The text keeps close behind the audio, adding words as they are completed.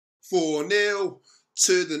4-0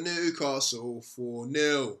 to the Newcastle.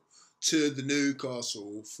 4-0 to the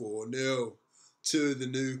Newcastle. 4-0 to the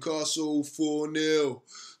Newcastle. 4-0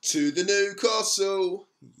 to the Newcastle.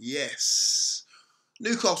 Yes.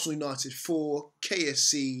 Newcastle United 4,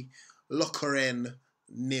 KSC Lokeren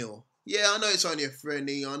 0. Yeah, I know it's only a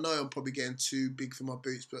friendly. I know I'm probably getting too big for my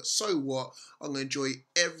boots, but so what? I'm going to enjoy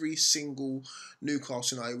every single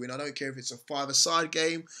Newcastle United win. I don't care if it's a five-a-side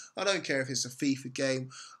game. I don't care if it's a FIFA game.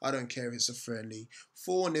 I don't care if it's a friendly.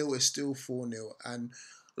 4-0 is still 4-0, and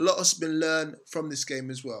a lot has been learned from this game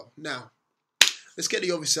as well. Now, let's get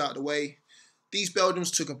the obvious out of the way. These Belgians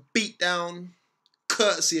took a beat down,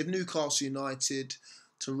 courtesy of Newcastle United,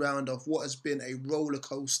 to round off what has been a roller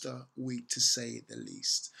coaster week, to say the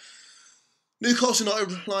least. Newcastle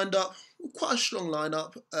United lined up, quite a strong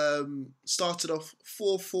lineup. Started off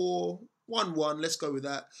 4-4, 1-1, let's go with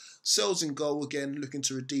that. Sells in goal again, looking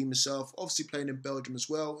to redeem himself. Obviously playing in Belgium as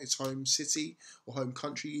well, its home city, or home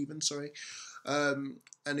country even, sorry. And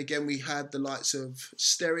again, we had the likes of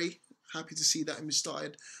Sterry. Happy to see that him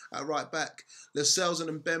started at right back. Lascelles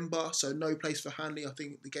and Mbemba, so no place for Hanley. I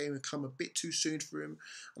think the game had come a bit too soon for him.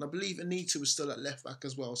 And I believe Anita was still at left back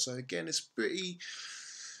as well. So again, it's pretty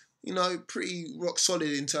rock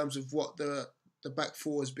solid in terms of what the back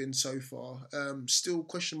four has been so far. Still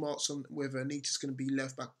question marks on whether Anita's going to be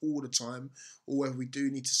left back all the time, or whether we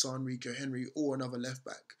do need to sign Rico Henry or another left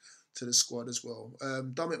back to the squad as well.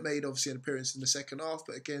 Dummett made obviously an appearance in the second half,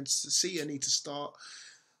 but again, to see Anita start,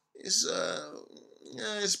 it's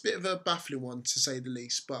a bit of a baffling one, to say the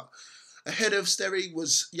least. But ahead of Sterry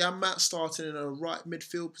was Janmaat, starting in a right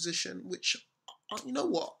midfield position, which, you know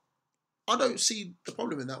what, I don't see the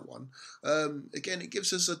problem in that one. Again, it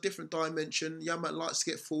gives us a different dimension. Janmaat likes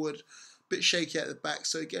to get forward, a bit shaky at the back.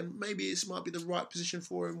 So again, maybe this might be the right position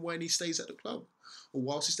for him when he stays at the club, or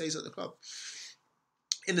whilst he stays at the club.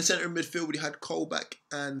 In the centre of midfield, we had Colback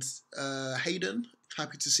and Hayden.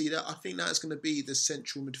 Happy to see that. I think that's going to be the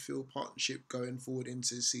central midfield partnership going forward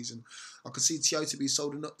into the season. I could see Tio be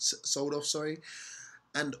sold off,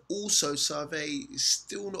 and also Sarve is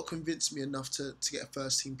still not convinced me enough to get a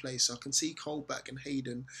first team place. So I can see Colback and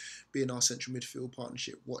Hayden being our central midfield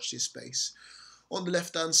partnership. Watch this space. On the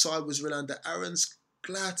left hand side was Rolanda Aarons.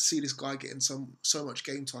 Glad to see this guy getting so much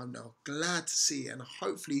game time now. Glad to see it, and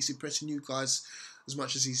hopefully he's impressing you guys as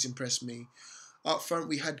much as he's impressed me. Up front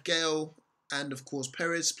we had Gale and of course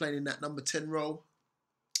Perez playing in that number 10 role.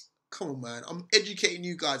 Come on, man. I'm educating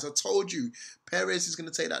you guys. I told you Perez is going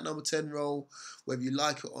to take that number 10 role, whether you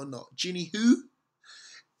like it or not. Ginny who?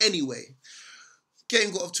 Anyway,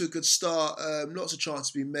 game got off to a good start. Lots of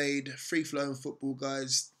chances to be made. Free-flowing football,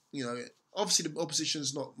 guys. You know, obviously the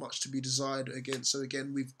opposition's not much to be desired against. So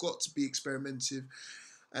again, we've got to be experimentative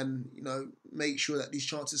and, you know, make sure that these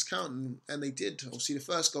chances count. And they did. Obviously, the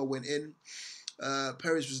first goal went in.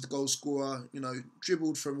 Perez was the goal scorer. You know,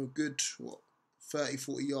 dribbled from a good, 30,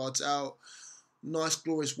 40 yards out. Nice,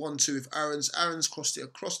 glorious 1-2 with Aarons. Aarons crossed it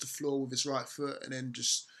across the floor with his right foot, and then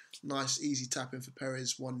just nice, easy tapping for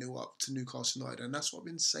Perez. 1-0 up to Newcastle United. And that's what I've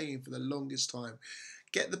been saying for the longest time.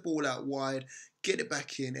 Get the ball out wide, get it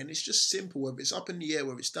back in, and it's just simple. Whether it's up in the air,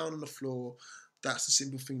 whether it's down on the floor, that's the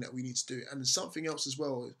simple thing that we need to do. And something else as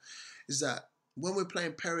well is that when we're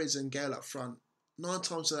playing Perez and Gale up front, 9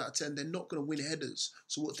 times out of 10, they're not going to win headers.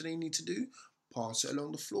 So what do they need to do? Pass it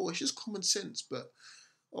along the floor. It's just common sense, but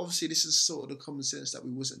obviously this is sort of the common sense that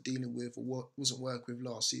we wasn't dealing with or wasn't working with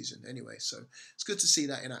last season anyway. So it's good to see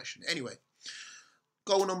that in action. Anyway,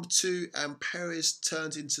 goal number 2, and Perez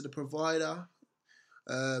turns into the provider.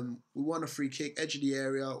 We won a free kick, edge of the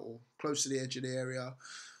area, or close to the edge of the area.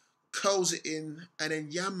 Curls it in, and then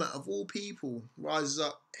Janmaat, of all people, rises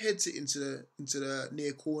up, heads it into the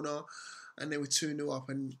near corner, and they were 2-0 up.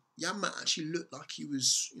 And Janmaat actually looked like he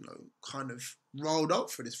was, you know, kind of rolled up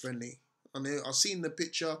for this friendly. And I've seen the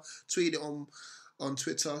picture, tweeted it on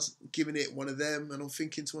Twitter, giving it one of them, and I'm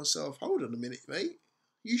thinking to myself, hold on a minute, mate.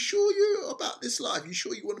 You sure you're about this life? You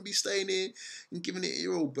sure you want to be staying here and giving it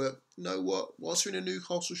your all? But you know what? Whilst you're in a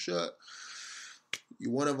Newcastle shirt,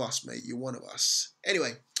 you're one of us, mate. You're one of us.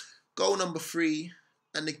 Anyway, goal number 3.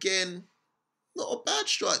 And again, not a bad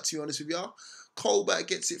strike, to be honest with you. Colback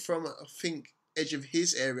gets it from, I think, edge of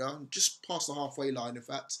his area, just past the halfway line, in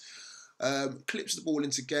fact. Clips the ball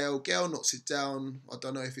into Gale. Gale knocks it down. I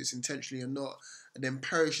don't know if it's intentionally or not. And then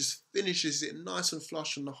Parrish just finishes it nice and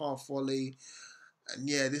flush on the half volley. And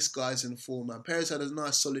yeah, this guy's in form, man. Perez had a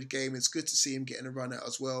nice solid game. It's good to see him getting a run out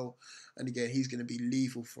as well. And again, he's going to be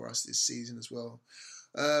lethal for us this season as well.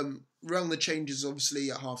 Rung the changes,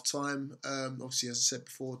 obviously, at half-time. Obviously, as I said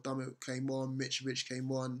before, Dummett came on, Mitrovic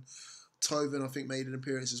came on. Tovin, I think, made an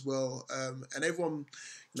appearance as well. And everyone,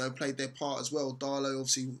 played their part as well. Darlow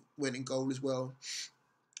obviously went in goal as well.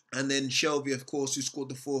 And then Shelby, of course, who scored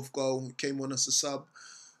the 4th goal, came on as a sub.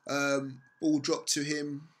 Ball dropped to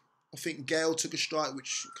him. I think Gale took a strike,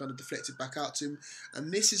 which kind of deflected back out to him.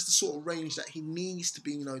 And this is the sort of range that he needs to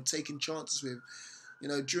be, taking chances with.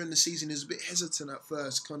 During the season, he was a bit hesitant at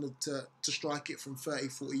first, kind of to strike it from 30,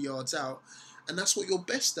 40 yards out. And that's what you're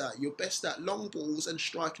best at. You're best at long balls and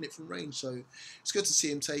striking it from range. So it's good to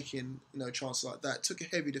see him taking, chances like that. Took a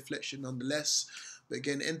heavy deflection nonetheless, but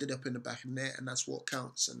again, ended up in the back of the net, and that's what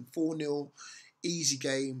counts. And 4-0, easy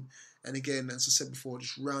game. And again, as I said before,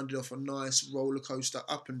 just rounded off a nice roller coaster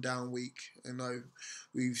up and down week.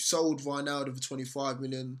 We've sold Wijnaldum for 25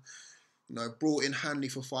 million. Brought in Hanley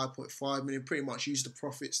for 5.5 million. Pretty much used the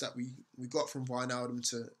profits that we got from Wijnaldum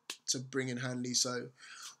to bring in Hanley. So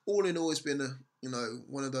all in all, it's been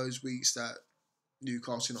one of those weeks that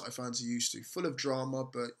Newcastle United fans are used to. Full of drama,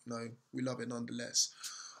 but we love it nonetheless.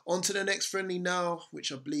 On to the next friendly now,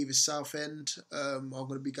 which I believe is Southend. I'm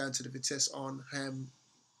going to be going to the Vitesse Arnhem,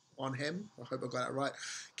 I hope I got that right,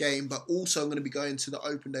 game, but also I'm going to be going to the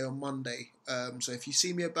open day on Monday. So if you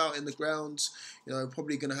see me about in the grounds,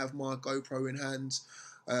 probably going to have my GoPro in hand,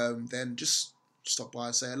 then just stop by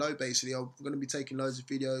and say hello. Basically, I'm going to be taking loads of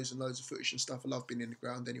videos and loads of footage and stuff. I love being in the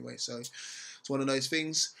ground anyway, so it's one of those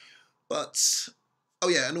things. But oh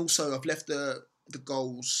yeah, and also I've left the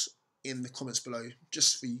goals in the comments below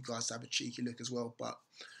just for you guys to have a cheeky look as well. But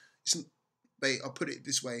I'll put it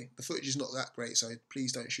this way, the footage is not that great, so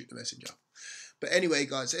please don't shoot the messenger. But anyway,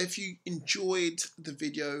 guys, if you enjoyed the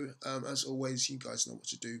video, as always, you guys know what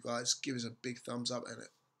to do, guys. Give us a big thumbs up, and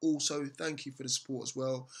also thank you for the support as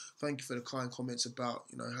well. Thank you for the kind comments about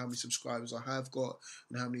how many subscribers I have got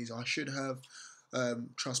and how many I should have.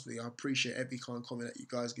 Trust me, I appreciate every kind comment that you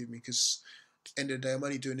guys give me, because end of the day, I'm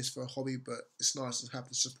only doing this for a hobby, but it's nice to have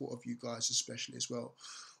the support of you guys especially as well.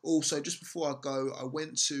 Also, just before I go, I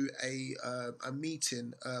went to a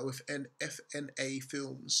meeting with FNA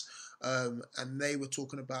Films, and they were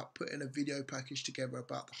talking about putting a video package together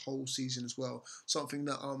about the whole season as well. Something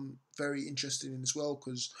that I'm very interested in as well,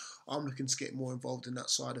 because I'm looking to get more involved in that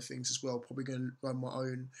side of things as well. Probably going to run my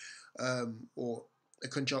own, or a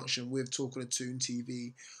conjunction with Talk of the Toon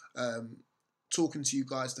TV, talking to you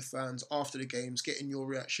guys, the fans, after the games, getting your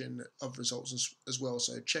reaction of results as well.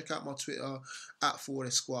 So check out my Twitter,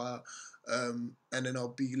 @FordEsquire, and then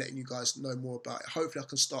I'll be letting you guys know more about it. Hopefully I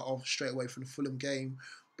can start off straight away from the Fulham game,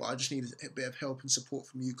 but I just need a bit of help and support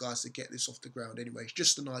from you guys to get this off the ground anyway. It's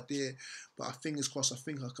just an idea, but fingers crossed, I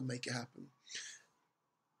think I can make it happen.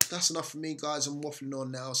 That's enough for me, guys. I'm waffling on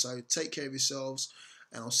now, so take care of yourselves,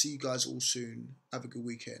 and I'll see you guys all soon. Have a good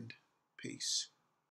weekend. Peace.